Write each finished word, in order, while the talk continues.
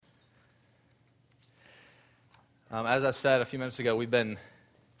As I said a few minutes ago, we've been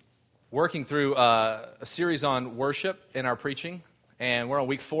working through a series on worship in our preaching, and we're on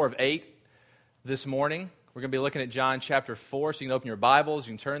week 4 of 8 this morning. We're going to be looking at John chapter 4, so you can open your Bibles,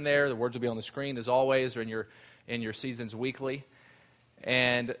 you can turn there. The words will be on the screen as always, or in your Seasons Weekly.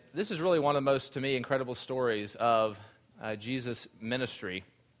 And this is really one of the most, to me, incredible stories of Jesus' ministry.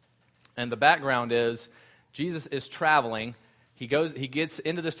 And the background is Jesus is traveling. He gets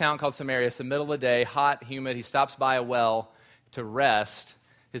into this town called Samaria. It's the middle of the day, hot, humid. He stops by a well to rest.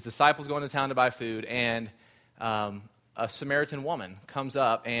 His disciples go into town to buy food, and a Samaritan woman comes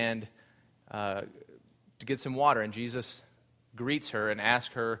up and to get some water, and Jesus greets her and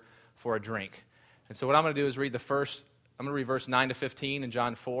asks her for a drink. And so what I'm going to do is read I'm going to read verse 9 to 15 in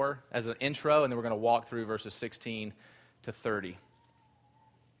John 4 as an intro, and then we're going to walk through verses 16 to 30.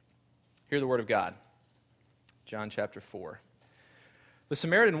 Hear the word of God. John chapter 4. The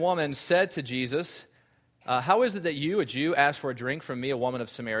Samaritan woman said to Jesus, how is it that you, a Jew, ask for a drink from me, a woman of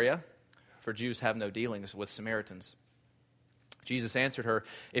Samaria? For Jews have no dealings with Samaritans. Jesus answered her,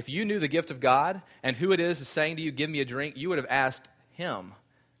 if you knew the gift of God and who it is saying to you, give me a drink, you would have asked him,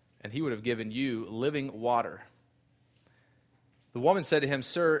 and he would have given you living water. The woman said to him,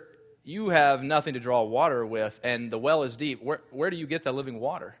 sir, you have nothing to draw water with, and the well is deep. Where do you get the living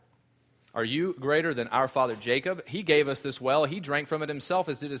water? Are you greater than our father Jacob? He gave us this well. He drank from it himself,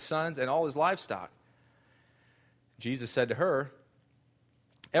 as did his sons and all his livestock. Jesus said to her,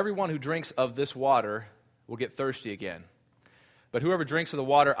 everyone who drinks of this water will get thirsty again. But whoever drinks of the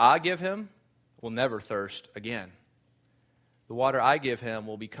water I give him will never thirst again. The water I give him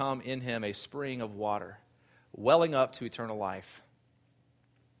will become in him a spring of water, welling up to eternal life.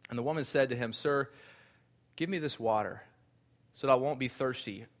 And the woman said to him, sir, give me this water so that I won't be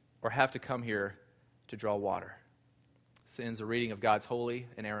thirsty or have to come here to draw water. This ends the reading of God's holy,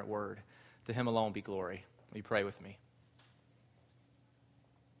 inerrant word. To him alone be glory. Will you pray with me?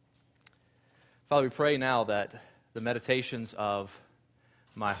 Father, we pray now that the meditations of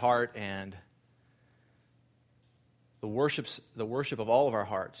my heart and the worship of all of our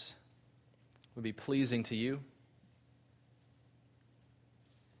hearts would be pleasing to you.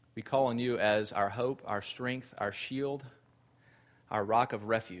 We call on you as our hope, our strength, our shield, our rock of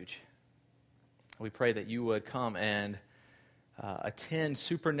refuge. We pray that you would come and attend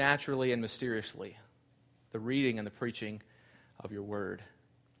supernaturally and mysteriously the reading and the preaching of your word.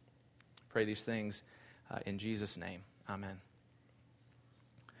 Pray these things in Jesus' name. Amen.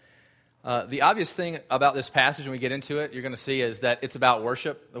 The obvious thing about this passage when we get into it, you're going to see, is that it's about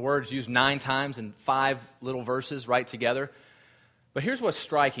worship. The word's used 9 times in 5 little verses right together. But here's what's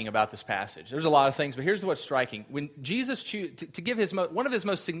striking about this passage. There's a lot of things, but here's what's striking. When Jesus to give one of his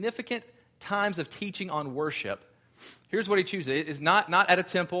most significant times of teaching on worship, here's what he chooses. It is not at a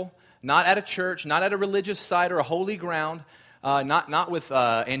temple, not at a church, not at a religious site or a holy ground, not with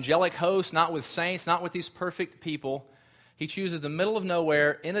angelic hosts, not with saints, not with these perfect people. He chooses the middle of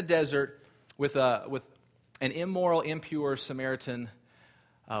nowhere in a desert with an immoral, impure Samaritan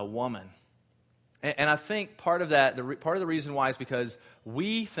woman. And I think part of the reason why is because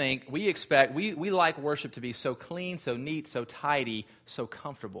we like worship to be so clean, so neat, so tidy, so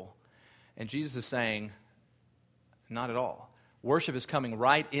comfortable. And Jesus is saying, not at all. Worship is coming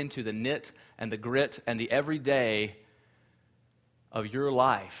right into the knit and the grit and the everyday of your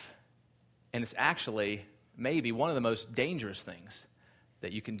life. And it's actually maybe one of the most dangerous things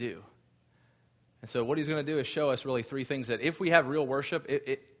that you can do. And so what he's going to do is show us really 3 things that if we have real worship,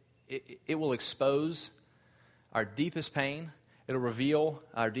 it will expose our deepest pain, it'll reveal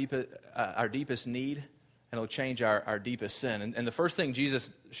our deepest need, and it'll change our deepest sin. And the first thing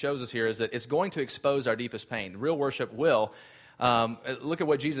Jesus shows us here is that it's going to expose our deepest pain. Real worship will. Look at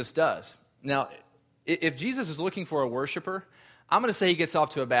what Jesus does. Now, if Jesus is looking for a worshiper, I'm going to say he gets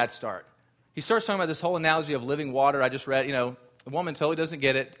off to a bad start. He starts talking about this whole analogy of living water. I just read, the woman totally doesn't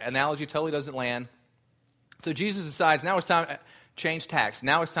get it. Analogy totally doesn't land. So Jesus decides now it's time change tacks.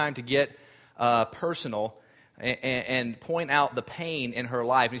 Now it's time to get personal and point out the pain in her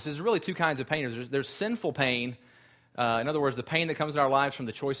life. And he says there's really 2 kinds of pain. There's sinful pain. In other words, the pain that comes in our lives from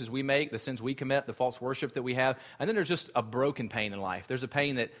the choices we make, the sins we commit, the false worship that we have. And then there's just a broken pain in life. There's a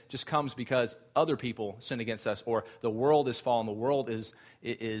pain that just comes because other people sin against us, or the world is fallen, the world is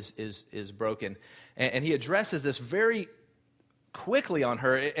broken. And he addresses this very quickly on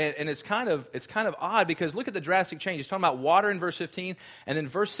her, and it's kind of odd because look at the drastic change. He's talking about water in verse 15, and then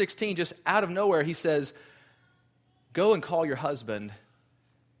verse 16, just out of nowhere, he says, go and call your husband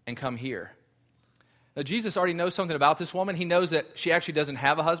and come here. Now, Jesus already knows something about this woman. He knows that she actually doesn't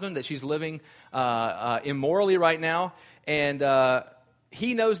have a husband, that she's living immorally right now. And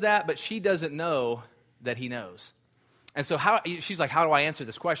he knows that, but she doesn't know that he knows. And so she's like, how do I answer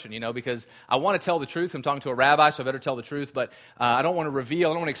this question? Because I want to tell the truth. I'm talking to a rabbi, so I better tell the truth. But I don't want to reveal,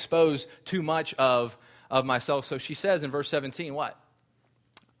 I don't want to expose too much of myself. So she says in verse 17, what?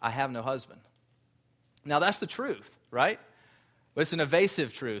 I have no husband. Now that's the truth, right? But it's an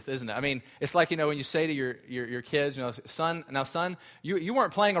evasive truth, isn't it? I mean, it's like, when you say to your kids, son, you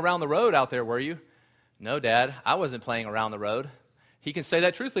weren't playing around the road out there, were you? No, Dad, I wasn't playing around the road. He can say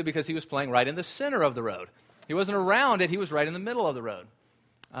that truthfully because he was playing right in the center of the road. He wasn't around it, he was right in the middle of the road.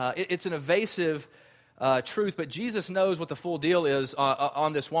 It's an evasive truth, but Jesus knows what the full deal is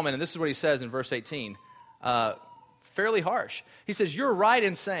on this woman, and this is what he says in verse 18. Fairly harsh. He says, you're right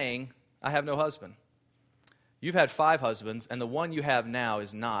in saying, I have no husband. You've had 5 husbands, and the one you have now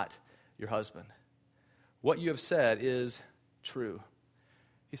is not your husband. What you have said is true.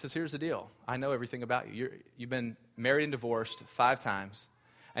 He says, here's the deal. I know everything about you. You've been married and divorced 5 times.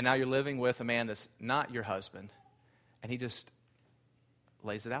 And now you're living with a man that's not your husband. And he just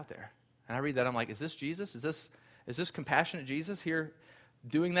lays it out there. And I read that, I'm like, is this Jesus? Is this compassionate Jesus here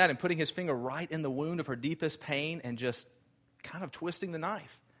doing that and putting his finger right in the wound of her deepest pain and just kind of twisting the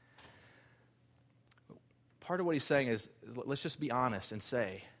knife? Part of what he's saying is, let's just be honest and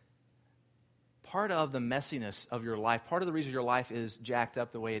say, part of the messiness of your life, part of the reason your life is jacked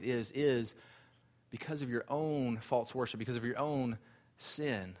up the way it is because of your own false worship, because of your own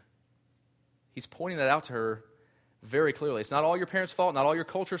sin. He's pointing that out to her very clearly. It's not all your parents' fault, not all your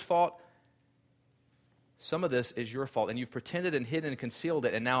culture's fault. Some of this is your fault, and you've pretended and hidden and concealed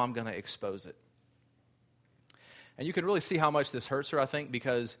it, and now I'm going to expose it. And you can really see how much this hurts her, I think,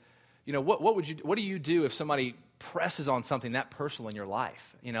 because, what do you do if somebody presses on something that personal in your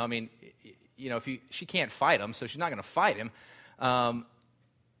life? She can't fight him, so she's not going to fight him.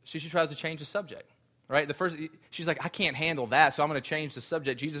 She tries to change the subject. Right? She's like, I can't handle that, so I'm going to change the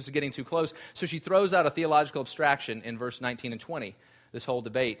subject. Jesus is getting too close. So she throws out a theological abstraction in verse 19 and 20, this whole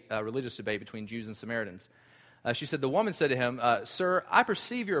debate, religious debate between Jews and Samaritans. She said, the woman said to him, Sir, I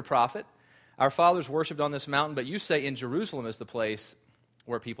perceive you're a prophet. Our fathers worshipped on this mountain, but you say in Jerusalem is the place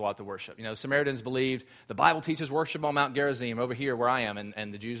where people ought to worship. Samaritans believed, the Bible teaches worship on Mount Gerizim over here where I am,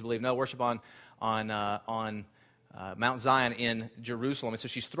 and the Jews believe, no, worship on Mount Zion in Jerusalem. And so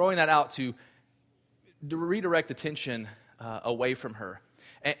she's throwing that out to redirect attention away from her.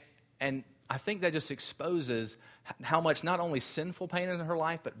 And I think that just exposes how much not only sinful pain in her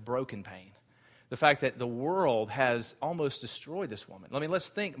life, but broken pain. The fact that the world has almost destroyed this woman. Let's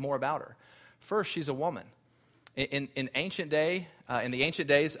think more about her. First, she's a woman. In the ancient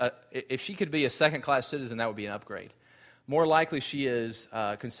days, if she could be a second-class citizen, that would be an upgrade. More likely, she is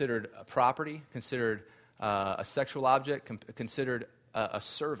considered a property, considered a sexual object, considered a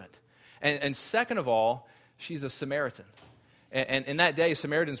servant. And second of all, she's a Samaritan. And in that day,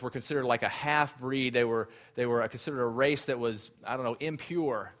 Samaritans were considered like a half-breed. They were considered a race that was,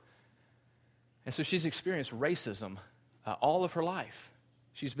 impure. And so she's experienced racism all of her life.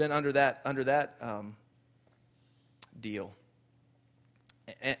 She's been under that deal.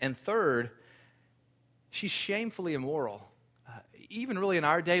 And third, she's shamefully immoral, even really in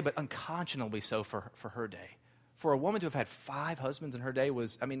our day, but unconscionably so for her day. For a woman to have had 5 husbands in her day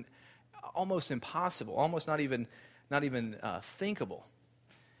was, almost impossible, almost not even thinkable.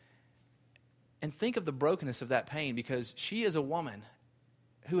 And think of the brokenness of that pain, because she is a woman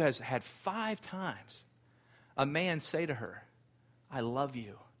who has had 5 times a man say to her, I love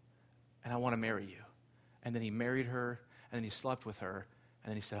you, and I want to marry you. And then he married her, and then he slept with her,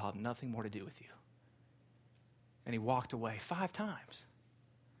 and then he said, I'll have nothing more to do with you. And he walked away 5 times.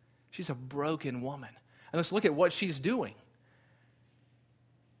 She's a broken woman. And let's look at what she's doing.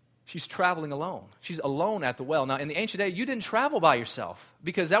 She's traveling alone. She's alone at the well. Now, in the ancient day, you didn't travel by yourself,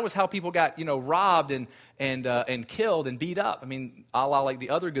 because that was how people got, robbed and killed and beat up. A la like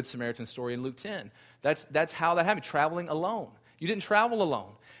the other Good Samaritan story in Luke 10. That's how that happened, traveling alone. You didn't travel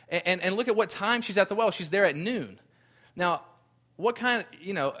alone. And look at what time she's at the well. She's there at noon. Now, what kind of,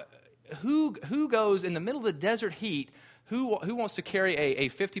 who goes in the middle of the desert heat, who wants to carry a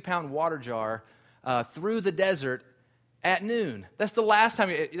 50-pound water jar through the desert at noon? That's the last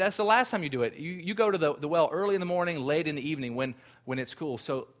time you do it. You go to the well early in the morning, late in the evening when it's cool.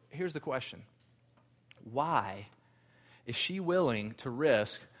 So here's the question. Why is she willing to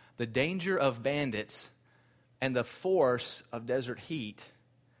risk the danger of bandits and the force of desert heat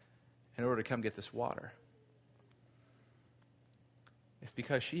in order to come get this water? It's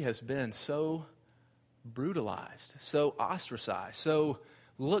because she has been so brutalized, so ostracized, so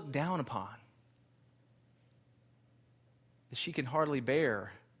looked down upon, that she can hardly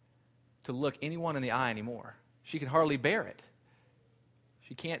bear to look anyone in the eye anymore. She can hardly bear it.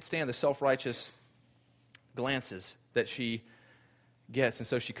 She can't stand the self-righteous glances that she gets. And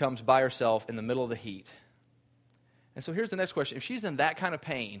so she comes by herself in the middle of the heat. And so here's the next question. If she's in that kind of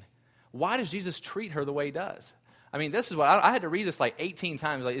pain, why does Jesus treat her the way he does? I mean, this is what I had to read this like 18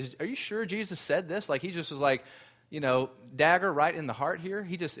 times. Like, are you sure Jesus said this? Like, he just was like, dagger right in the heart here.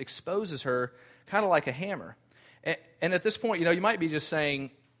 He just exposes her kind of like a hammer. And at this point, you might be just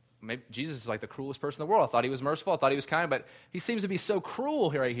saying, maybe Jesus is like the cruelest person in the world. I thought he was merciful. I thought he was kind, but he seems to be so cruel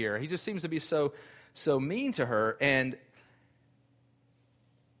right here. He just seems to be so mean to her. And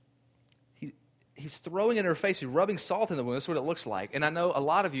he's throwing it in her face. He's rubbing salt in the wound. That's what it looks like. And I know a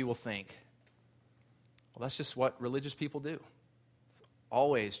lot of you will think, well, that's just what religious people do. It's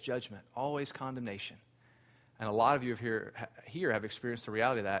always judgment, always condemnation. And a lot of you here have experienced the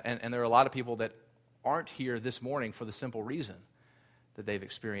reality of that. And there are a lot of people that aren't here this morning for the simple reason that they've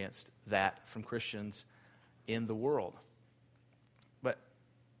experienced that from Christians in the world. But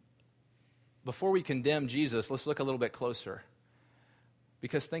before we condemn Jesus, let's look a little bit closer.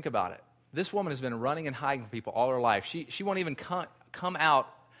 Because think about it. This woman has been running and hiding from people all her life. She won't even come out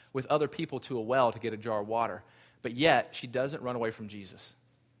with other people to a well to get a jar of water. But yet, she doesn't run away from Jesus.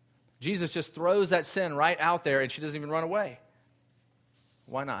 Jesus just throws that sin right out there, and she doesn't even run away.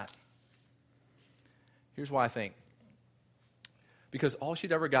 Why not? Here's why I think. Because all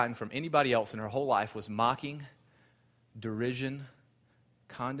she'd ever gotten from anybody else in her whole life was mocking, derision,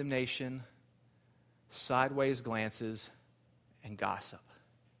 condemnation, sideways glances, and gossip.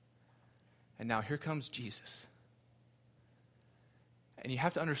 And now here comes Jesus. And you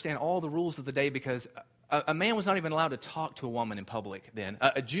have to understand all the rules of the day, because a man was not even allowed to talk to a woman in public then.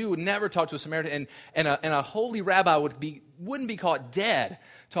 A Jew would never talk to a Samaritan, and a holy rabbi wouldn't be caught dead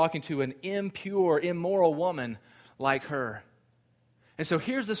talking to an impure, immoral woman like her. And so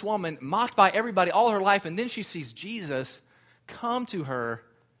here's this woman mocked by everybody all her life, and then she sees Jesus come to her,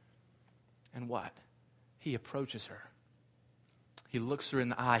 and what? He approaches her. He looks her in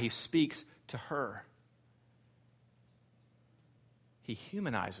the eye. He speaks to her. He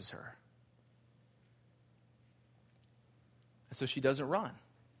humanizes her. And so she doesn't run.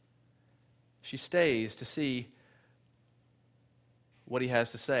 She stays to see what he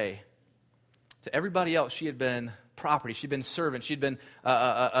has to say. To everybody else, she had been property. She'd been servant. She'd been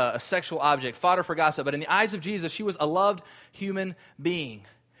a sexual object, fodder for gossip. But in the eyes of Jesus, she was a loved human being.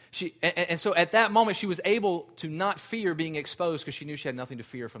 And so at that moment, she was able to not fear being exposed, because she knew she had nothing to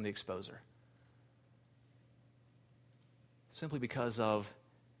fear from the exposer. Simply because of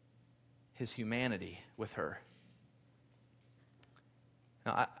his humanity with her.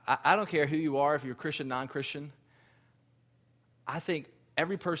 Now, I don't care who you are, if you're Christian, non-Christian. I think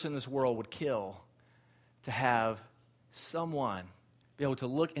every person in this world would kill to have someone be able to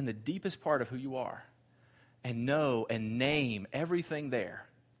look in the deepest part of who you are and know and name everything there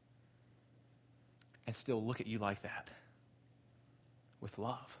and still look at you like that with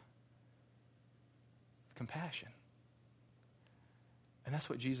love, compassion. And that's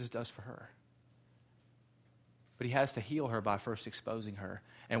what Jesus does for her. But he has to heal her by first exposing her.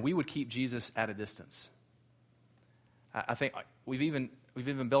 And we would keep Jesus at a distance. I think we've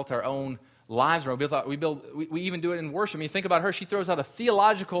even built our own lives around. We even do it in worship. I mean, think about her. She throws out a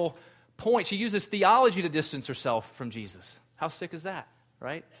theological point. She uses theology to distance herself from Jesus. How sick is that,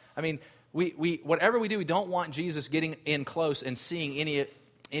 right? I mean, we whatever we do, we don't want Jesus getting in close and seeing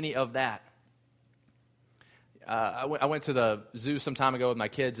any of that. I went to the zoo some time ago with my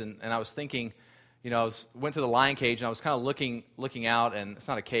kids, and I was thinking, went to the lion cage, and I was kind of looking out, and it's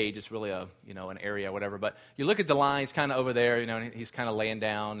not a cage, it's really an area, whatever. But you look at the lion, he's kind of over there, and he's kind of laying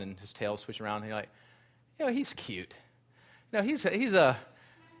down, and his tail's switching around, and you're like, he's cute. He's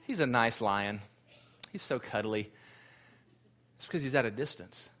a nice lion. He's so cuddly. It's because he's at a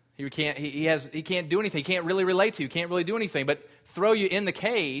distance. He can't do anything. He can't really relate to you. He can't really do anything. But throw you in the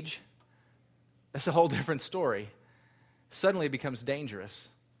cage, that's a whole different story. Suddenly it becomes dangerous.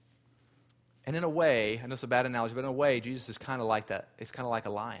 And in a way, I know it's a bad analogy, but in a way, Jesus is kind of like that. It's kind of like a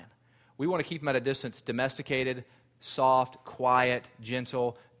lion. We want to keep him at a distance, domesticated, soft, quiet,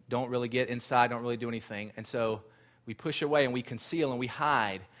 gentle, don't really get inside, don't really do anything. And so we push away and we conceal and we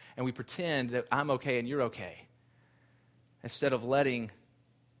hide and we pretend that I'm okay and you're okay. Instead of letting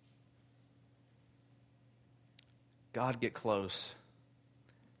God get close.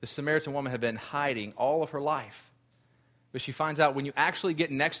 The Samaritan woman had been hiding all of her life. But she finds out when you actually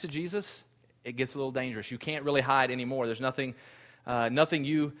get next to Jesus, it gets a little dangerous. You can't really hide anymore. There's nothing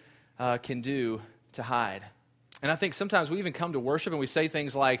you can do to hide. And I think sometimes we even come to worship and we say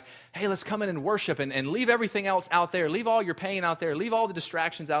things like, hey, let's come in and worship and leave everything else out there. Leave all your pain out there. Leave all the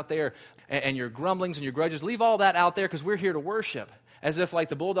distractions out there and your grumblings and your grudges. Leave all that out there because we're here to worship. As if like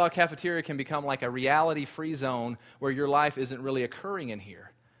the Bulldog Cafeteria can become like a reality-free zone where your life isn't really occurring in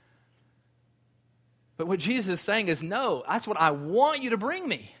here. But what Jesus is saying is, no, that's what I want you to bring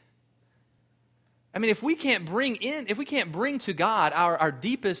me. I mean, if we can't bring to God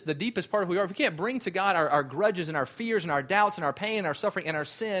the deepest part of who we are, if we can't bring to God our grudges and our fears and our doubts and our pain and our suffering and our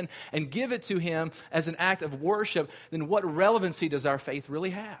sin and give it to Him as an act of worship, then what relevancy does our faith really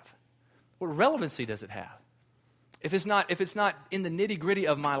have? What relevancy does it have? If it's not in the nitty-gritty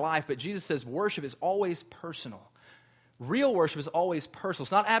of my life, but Jesus says worship is always personal. Real worship is always personal.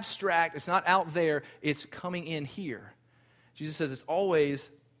 It's not abstract. It's not out there. It's coming in here. Jesus says it's always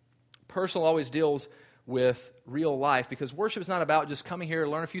personal, always deals with real life, because worship is not about just coming here to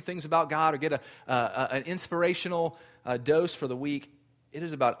learn a few things about God or get an inspirational dose for the week. It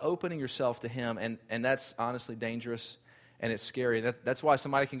is about opening yourself to Him, and that's honestly dangerous, and it's scary. That's why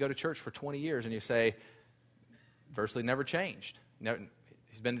somebody can go to church for 20 years, and you say, virtually never changed.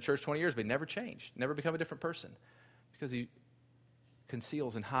 He's been to church 20 years, but he never changed, never become a different person, because he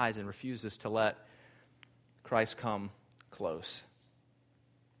conceals and hides and refuses to let Christ come close.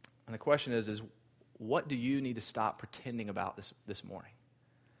 And the question is what do you need to stop pretending about this morning?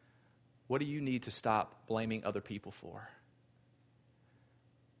 What do you need to stop blaming other people for?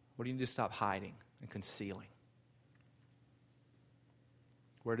 What do you need to stop hiding and concealing?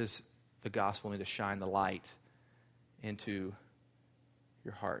 Where does the gospel need to shine the light into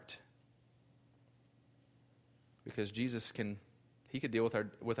your heart? Because Jesus could deal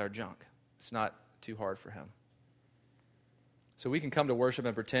with our junk. It's not too hard for Him. So we can come to worship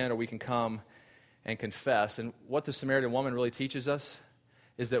and pretend, or we can come and confess. And what the Samaritan woman really teaches us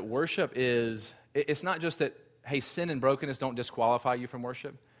is that worship it's not just that, hey, sin and brokenness don't disqualify you from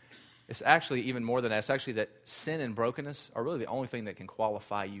worship. It's actually even more than that. It's actually that sin and brokenness are really the only thing that can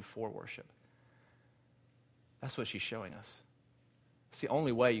qualify you for worship. That's what she's showing us. It's the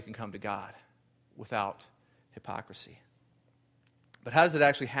only way you can come to God without hypocrisy. But how does it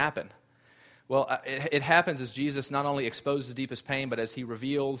actually happen? Well, it happens as Jesus not only exposes the deepest pain, but as He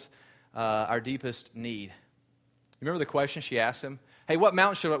reveals our deepest need. You remember the question she asked Him? Hey, what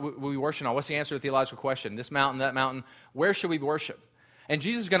mountain should we worship on? What's the answer to the theological question? This mountain, that mountain. Where should we worship? And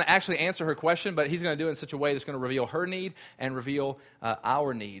Jesus is going to actually answer her question, but He's going to do it in such a way that's going to reveal her need and reveal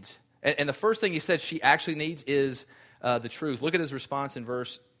our needs. And the first thing He said she actually needs is the truth. Look at His response in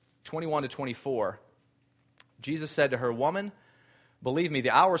verse 21 to 24. Jesus said to her, "Woman, believe me,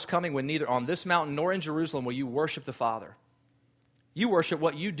 the hour is coming when neither on this mountain nor in Jerusalem will you worship the Father. You worship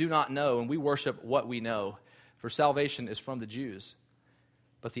what you do not know, and we worship what we know, for salvation is from the Jews.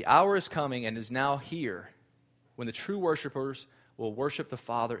 But the hour is coming and is now here when the true worshipers will worship the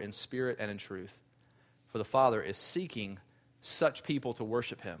Father in spirit and in truth. For the Father is seeking such people to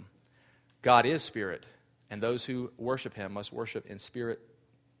worship Him. God is spirit, and those who worship Him must worship in spirit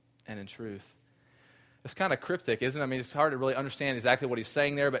and in truth." It's kind of cryptic, isn't it? I mean, it's hard to really understand exactly what He's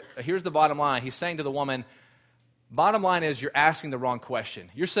saying there, but here's the bottom line. He's saying to the woman, bottom line is you're asking the wrong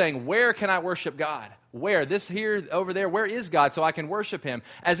question. You're saying, where can I worship God? Where? This here, over there, where is God so I can worship Him?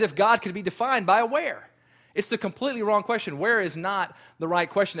 As if God could be defined by a where. It's the completely wrong question. Where is not the right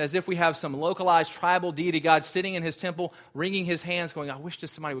question, as if we have some localized tribal deity God sitting in His temple, wringing His hands, going, I wish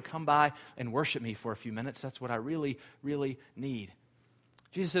just somebody would come by and worship me for a few minutes. That's what I really, really need.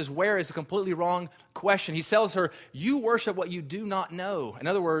 Jesus says, where is a completely wrong question. He tells her, you worship what you do not know. In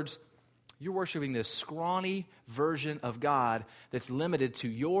other words, you're worshiping this scrawny version of God that's limited to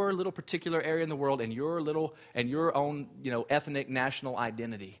your little particular area in the world and your own, ethnic national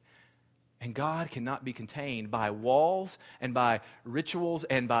identity. And God cannot be contained by walls and by rituals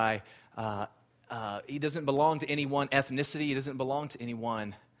and by, He doesn't belong to any one ethnicity. He doesn't belong to any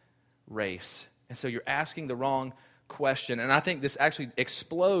one race. And so you're asking the wrong question. And I think this actually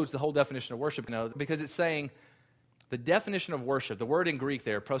explodes the whole definition of worship, because it's saying the definition of worship, the word in Greek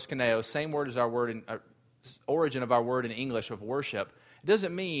there, proskuneo, same word as our word in origin of our word in English of worship. It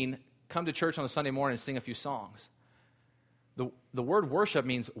doesn't mean come to church on a Sunday morning and sing a few songs. The word worship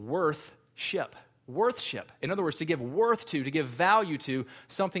means worthship. Worthship. In other words, to give worth to give value to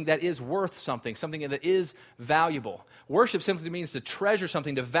something that is worth something that is valuable. Worship simply means to treasure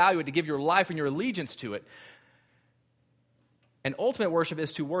something, to value it, to give your life and your allegiance to it. And ultimate worship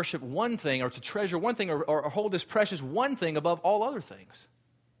is to worship one thing, or to treasure one thing, or hold as precious one thing above all other things.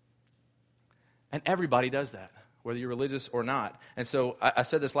 And everybody does that, whether you're religious or not. And so I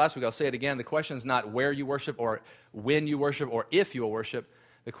said this last week, I'll say it again. The question is not where you worship or when you worship or if you will worship.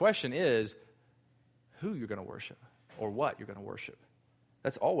 The question is who you're going to worship or what you're going to worship.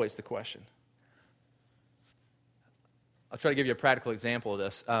 That's always the question. I'll try to give you a practical example of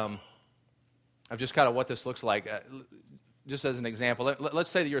this. Of just kind of what this looks like. just as an example, let's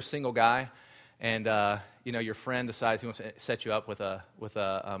say that you're a single guy, and your friend decides he wants to set you up with a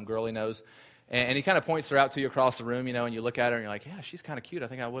girl he knows, and he kind of points her out to you across the room, and you look at her and you're like, yeah, she's kind of cute. I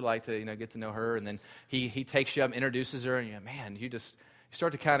think I would like to get to know her. And then he takes you up and introduces her, and you're like, man, you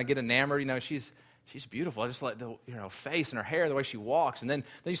start to kind of get enamored. She's beautiful. I just like the face and her hair, the way she walks, and then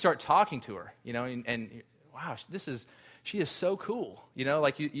you start talking to her, and wow, she is so cool.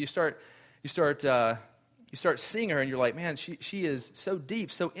 Like you start seeing her, and you're like, man, she is so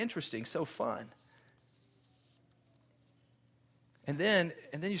deep, so interesting, so fun. And then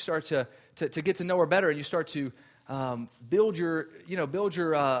you start to get to know her better, and you start to build your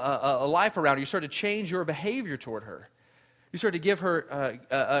a life around her. You start to change your behavior toward her. You start to give her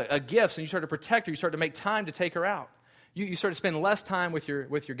gifts, and you start to protect her. You start to make time to take her out. You start to spend less time with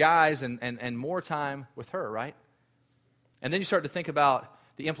your guys and more time with her, right? And then you start to think about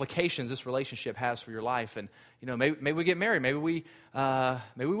the implications this relationship has for your life, and maybe we get married, maybe we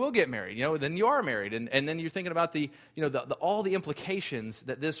will get married. Then you are married, and then you're thinking about all the implications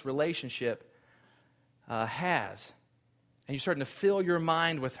that this relationship has, and you're starting to fill your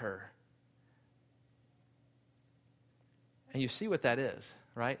mind with her, and you see what that is,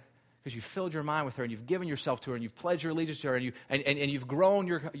 right? Because you filled your mind with her, and you've given yourself to her, and you've pledged your allegiance to her, and you've grown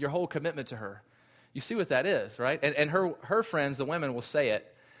your whole commitment to her. You see what that is, right? And her friends, the women, will say it,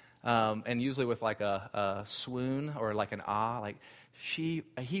 and usually with like a swoon or like an like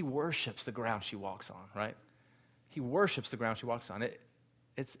he worships the ground she walks on, right? He worships the ground she walks on.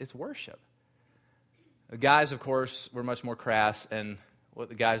 It's worship. The guys, of course, were much more crass, and what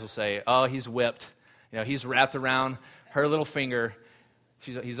the guys will say, oh, he's whipped. He's wrapped around her little finger.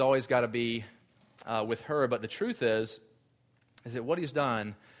 He's always got to be with her. But the truth is that what he's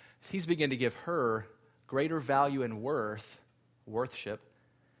done is he's begun to give her greater value and worthship,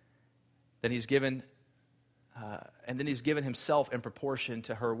 than he's given, and then he's given himself in proportion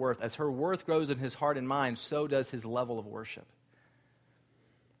to her worth. As her worth grows in his heart and mind, so does his level of worship.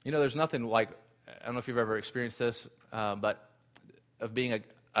 There's nothing like, I don't know if you've ever experienced this, but of being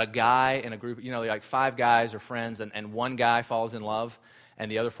a guy in a group, like 5 guys are friends, and one guy falls in love, and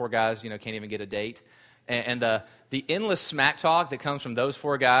the other 4 guys, can't even get a date. And the endless smack talk that comes from those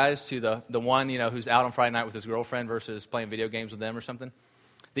 4 guys to the one, who's out on Friday night with his girlfriend versus playing video games with them or something.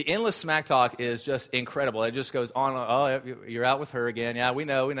 The endless smack talk is just incredible. It just goes on. Oh, you're out with her again. Yeah, we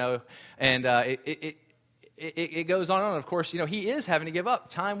know. And it goes on and on. Of course, he is having to give up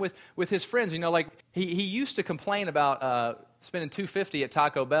time with his friends. Like he used to complain about spending $250 at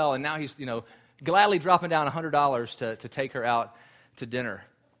Taco Bell, and now he's gladly dropping down $100 to take her out to dinner.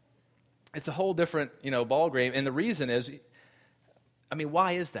 It's a whole different ball game. And the reason is,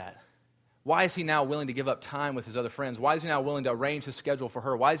 why is that? Why is he now willing to give up time with his other friends? Why is he now willing to arrange his schedule for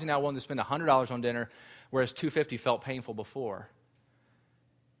her? Why is he now willing to spend $100 on dinner, whereas $250 felt painful before?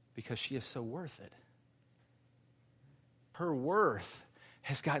 Because she is so worth it. Her worth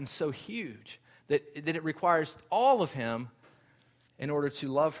has gotten so huge that it requires all of him in order to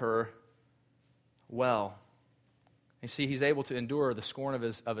love her well. You see, he's able to endure the scorn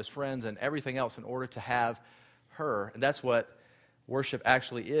of his friends and everything else in order to have her. And that's what worship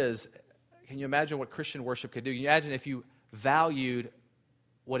actually is. Can you imagine what Christian worship could do? Can you imagine if you valued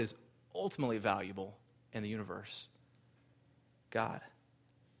what is ultimately valuable in the universe? God.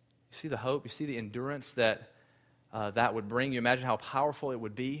 You see the hope, you see the endurance that that would bring. You imagine how powerful it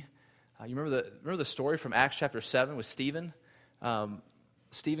would be. You remember the story from Acts chapter 7 with Stephen?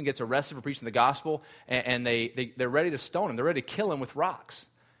 Stephen gets arrested for preaching the gospel, and they're ready to stone him. They're ready to kill him with rocks.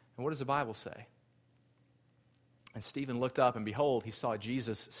 And what does the Bible say? And Stephen looked up, and behold, he saw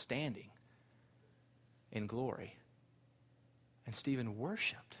Jesus standing in glory. And Stephen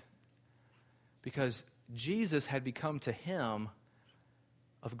worshiped because Jesus had become to him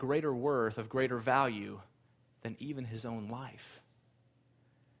of greater worth, of greater value than even his own life.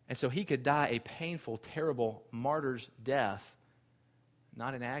 And so he could die a painful, terrible martyr's death,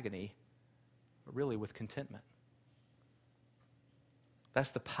 not in agony, but really with contentment.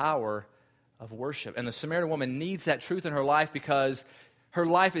 That's the power of worship. And the Samaritan woman needs that truth in her life because her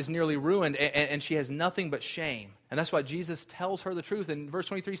life is nearly ruined and she has nothing but shame. And that's why Jesus tells her the truth. And verse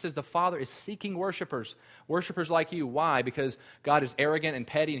 23 says, the Father is seeking worshipers like you. Why? Because God is arrogant and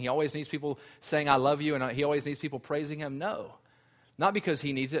petty and he always needs people saying, I love you, and he always needs people praising him? No. Not because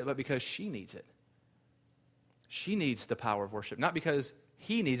he needs it, but because she needs it. She needs the power of worship. Not because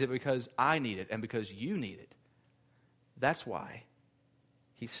he needs it, but because I need it and because you need it. That's why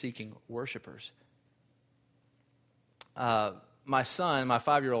he's seeking worshipers. My son, my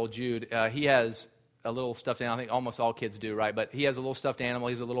 5-year-old Jude, he has a little stuffed animal. I think almost all kids do, right? But he has a little stuffed animal.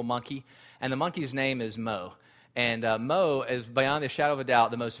 He's a little monkey. And the monkey's name is Mo. And Mo is, beyond a shadow of a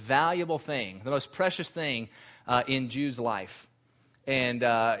doubt, the most valuable thing, the most precious thing in Jude's life. And,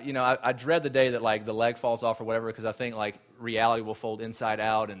 I dread the day that, like, the leg falls off or whatever, because I think, like, reality will fold inside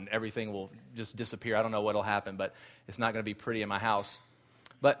out and everything will just disappear. I don't know what will happen, but it's not going to be pretty in my house.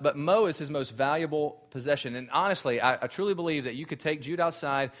 But Mo is his most valuable possession. And honestly, I truly believe that you could take Jude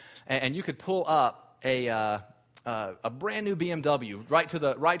outside and you could pull up a brand new BMW right to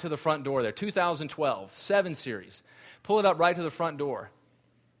the front door there, 2012, 7 Series. Pull it up right to the front door.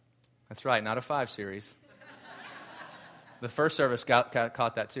 That's right, not a 5 Series. The first service caught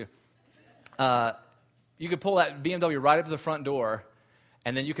that too. You could pull that BMW right up to the front door,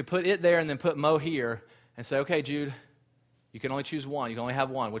 and then you could put it there and then put Mo here and say, okay, Jude, you can only choose one. You can only have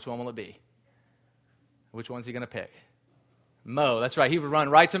one. Which one will it be? Which one's he going to pick? Mo, that's right. He would run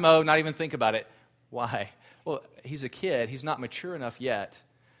right to Mo, not even think about it. Why? Well, he's a kid. He's not mature enough yet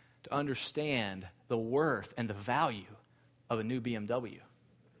to understand the worth and the value of a new BMW.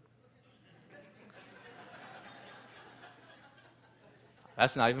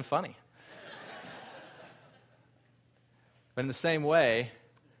 That's not even funny. But in the same way,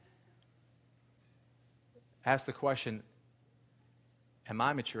 ask the question, am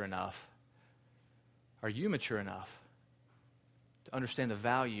I mature enough? Are you mature enough to understand the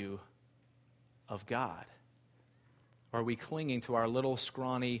value of God? Or are we clinging to our little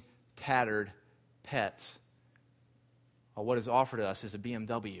scrawny, tattered pets? Or what is offered to us is a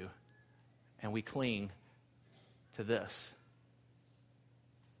BMW, and we cling to this.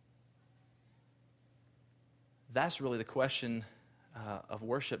 That's really the question of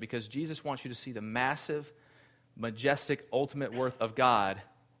worship, because Jesus wants you to see the massive, majestic, ultimate worth of God,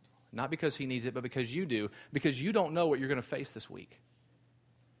 not because he needs it, but because you do, because you don't know what you're going to face this week.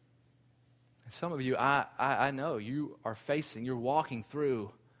 And some of you, I know, you are facing, you're walking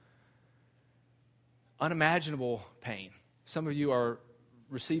through unimaginable pain. Some of you are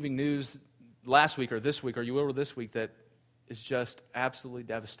receiving news last week or this week, or you will this week, that is just absolutely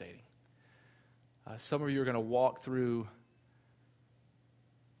devastating. Some of you are going to walk through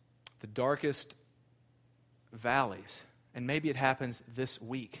the darkest valleys, and maybe it happens this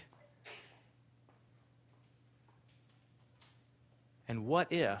week. And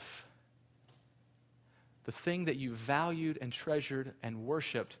what if the thing that you valued and treasured and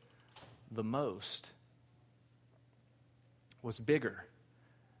worshiped the most was bigger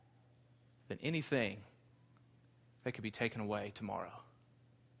than anything that could be taken away tomorrow?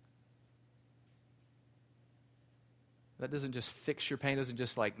 That doesn't just fix your pain, doesn't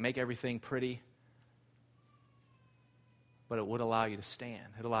just like make everything pretty, but it would allow you to stand.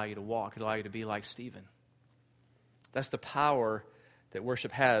 It would allow you to walk. It would allow you to be like Stephen. That's the power that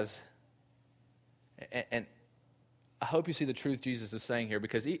worship has. And I hope you see the truth Jesus is saying here,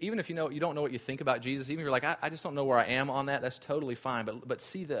 because even if you don't know what you think about Jesus, even if you're like, I just don't know where I am on that, that's totally fine. But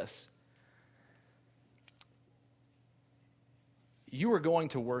see this. You are going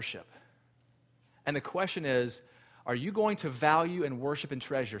to worship. And the question is, are you going to value and worship and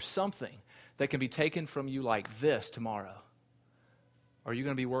treasure something that can be taken from you like this tomorrow? Or are you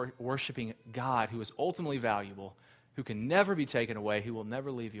going to be worshiping God, who is ultimately valuable, who can never be taken away, who will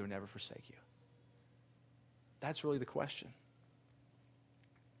never leave you or never forsake you? That's really the question.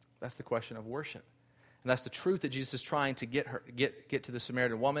 That's the question of worship. And that's the truth that Jesus is trying to get to the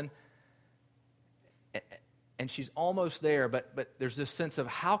Samaritan woman. And she's almost there, but there's this sense of,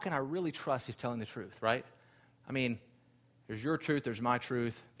 how can I really trust he's telling the truth, right? I mean, there's your truth, there's my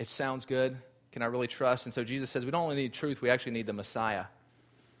truth. It sounds good. Can I really trust? And so Jesus says, we don't only need truth, we actually need the Messiah.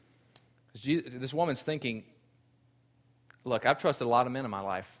 This woman's thinking, look, I've trusted a lot of men in my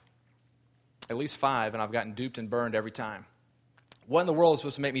life, at least 5, and I've gotten duped and burned every time. What in the world is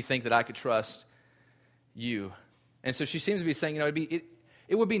supposed to make me think that I could trust you? And so she seems to be saying,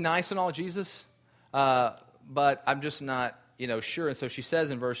 it would be nice and all, Jesus, but I'm just not, sure. And so she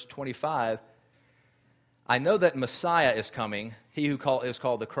says in verse 25, I know that Messiah is coming, he who is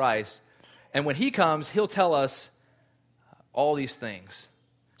called the Christ, and when he comes, he'll tell us all these things.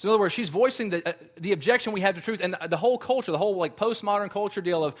 So in other words, she's voicing the objection we have to truth, and the whole culture, the whole like postmodern culture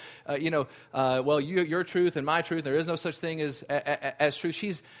deal of, your truth and my truth, there is no such thing as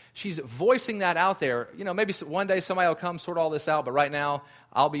truth. She's voicing that out there. Maybe one day somebody will come sort all this out, but right now,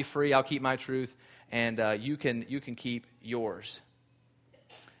 I'll be free, I'll keep my truth, and you can keep yours.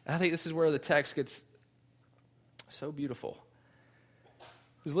 And I think this is where the text gets so beautiful.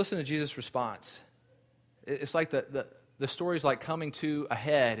 Because listen to Jesus' response. It's like the story's like coming to a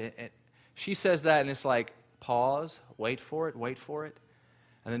head. And she says that, and it's like, pause, wait for it.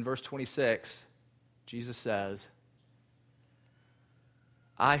 And then verse 26, Jesus says,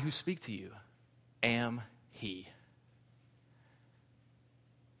 I who speak to you am he.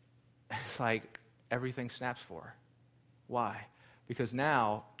 It's like everything snaps for her. Why? Because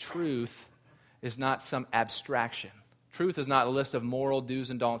now truth is not some abstraction. Truth is not a list of moral do's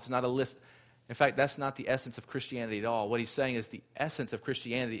and don'ts. It's not a list. In fact, that's not the essence of Christianity at all. What he's saying is the essence of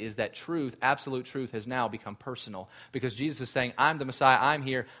Christianity is that truth, absolute truth, has now become personal. Because Jesus is saying, I'm the Messiah, I'm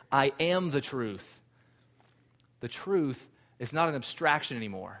here, I am the truth. The truth is not an abstraction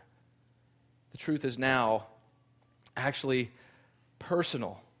anymore. The truth is now actually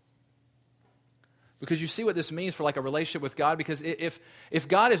personal. Because you see what this means for like a relationship with God. Because if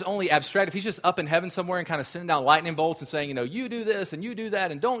God is only abstract, if he's just up in heaven somewhere and kind of sending down lightning bolts and saying, you know, you do this and you do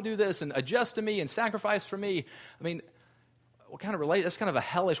that and don't do this and adjust to me and sacrifice for me. I mean, what kind of that's kind of a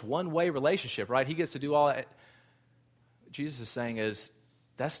hellish one-way relationship, right? He gets to do all that. What Jesus is saying is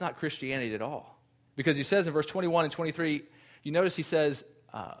that's not Christianity at all. Because he says in verse 21 and 23, you notice he says,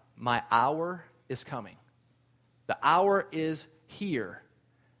 my hour is coming. The hour is here.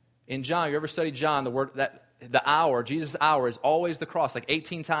 In John, you ever studied John, the word that the hour, Jesus' hour is always the cross, like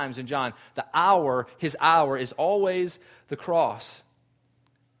 18 times in John. The hour, his hour is always the cross.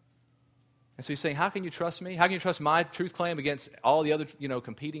 And so he's saying, how can you trust me? How can you trust my truth claim against all the other,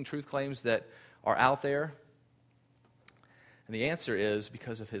 competing truth claims that are out there? And the answer is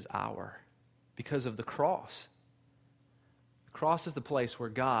because of his hour, because of the cross. The cross is the place where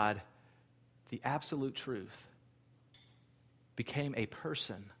God, the absolute truth, became a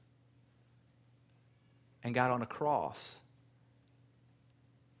person and got on a cross.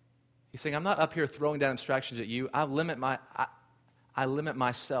 He's saying, I'm not up here throwing down abstractions at you. I limit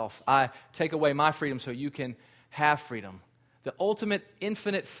myself. I take away my freedom so you can have freedom. The ultimate,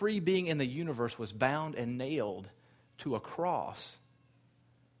 infinite, free being in the universe was bound and nailed to a cross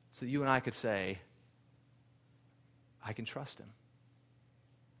so that you and I could say, I can trust him.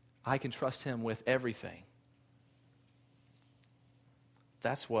 I can trust him with everything.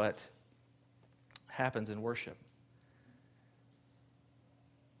 That's what happens in worship.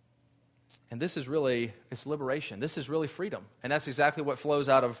 And this is really, it's liberation. This is really freedom. And that's exactly what flows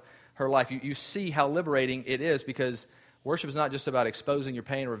out of her life. You see how liberating it is, because worship is not just about exposing your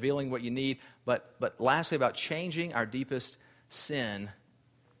pain, revealing what you need, but lastly about changing our deepest sin.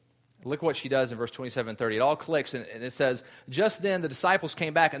 Look what she does in verse 27 and 30. It all clicks, and it says, just then the disciples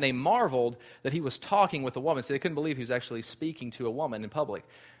came back, and they marveled that he was talking with a woman. So they couldn't believe he was actually speaking to a woman in public.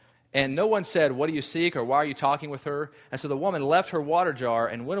 And no one said, what do you seek, or why are you talking with her? And so the woman left her water jar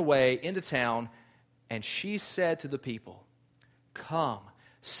and went away into town, and she said to the people, come,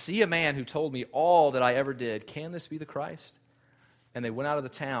 see a man who told me all that I ever did. Can this be the Christ? And they went out of the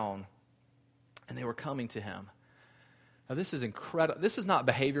town, and they were coming to him. Now, this is incredible. This is not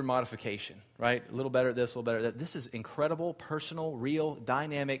behavior modification, right? A little better at this, a little better at that. This is incredible, personal, real,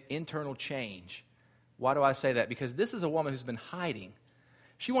 dynamic, internal change. Why do I say that? Because this is a woman who's been hiding.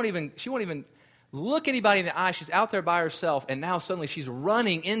 She won't even look anybody in the eye. She's out there by herself, and now suddenly she's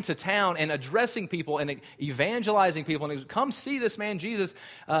running into town and addressing people and evangelizing people. And come see this man Jesus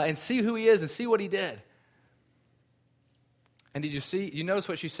and see who he is and see what he did. And did you notice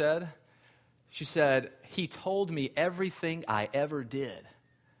what she said? She said, he told me everything I ever did.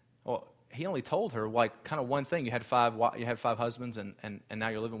 Well, he only told her like kind of one thing. You had five husbands, and now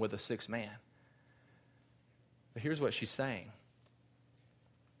you're living with a sixth man. But here's what she's saying.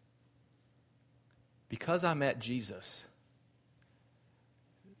 Because I met Jesus,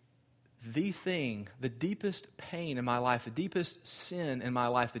 the deepest pain in my life, the deepest sin in my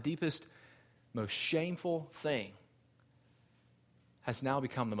life, the deepest, most shameful thing has now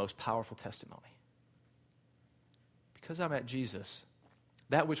become the most powerful testimony. Because I met Jesus,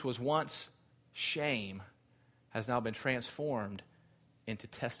 that which was once shame has now been transformed into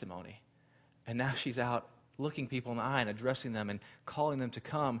testimony. And now she's out looking people in the eye and addressing them and calling them to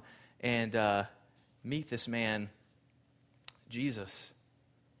come and meet this man, Jesus.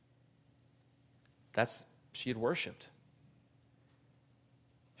 She had worshipped.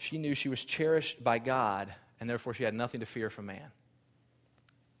 She knew she was cherished by God, and therefore she had nothing to fear from man.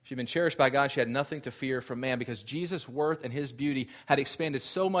 She'd been cherished by God. She had nothing to fear from man because Jesus' worth and his beauty had expanded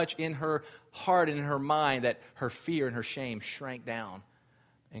so much in her heart and in her mind that her fear and her shame shrank down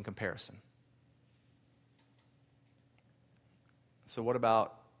in comparison. So what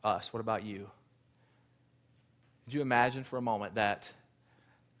about us? What about you? Could you imagine for a moment that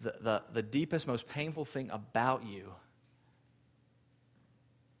the deepest, most painful thing about you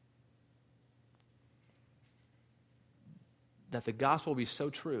that the gospel will be so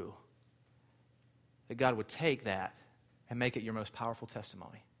true that God would take that and make it your most powerful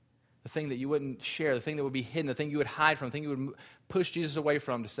testimony? The thing that you wouldn't share, the thing that would be hidden, the thing you would hide from, the thing you would push Jesus away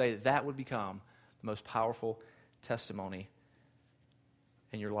from, to say that would become the most powerful testimony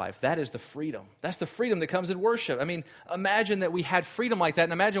in your life. That is the freedom. That's the freedom that comes in worship. I mean, imagine that we had freedom like that,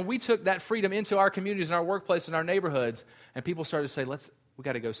 and imagine we took that freedom into our communities and our workplace and our neighborhoods, and people started to say, we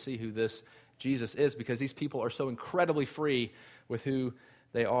got to go see who this Jesus is, because these people are so incredibly free with who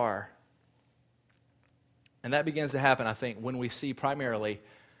they are. And that begins to happen, I think, when we see primarily,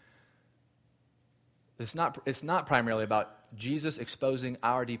 it's not primarily about Jesus exposing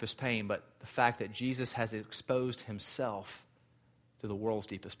our deepest pain, but the fact that Jesus has exposed himself to the world's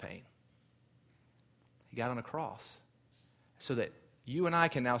deepest pain. He got on a cross so that you and I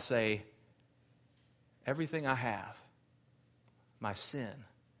can now say, everything I have, my sin,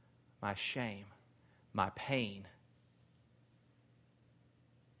 my shame, my pain,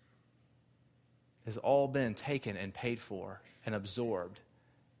 has all been taken and paid for and absorbed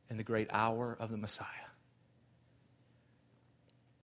in the great hour of the Messiah.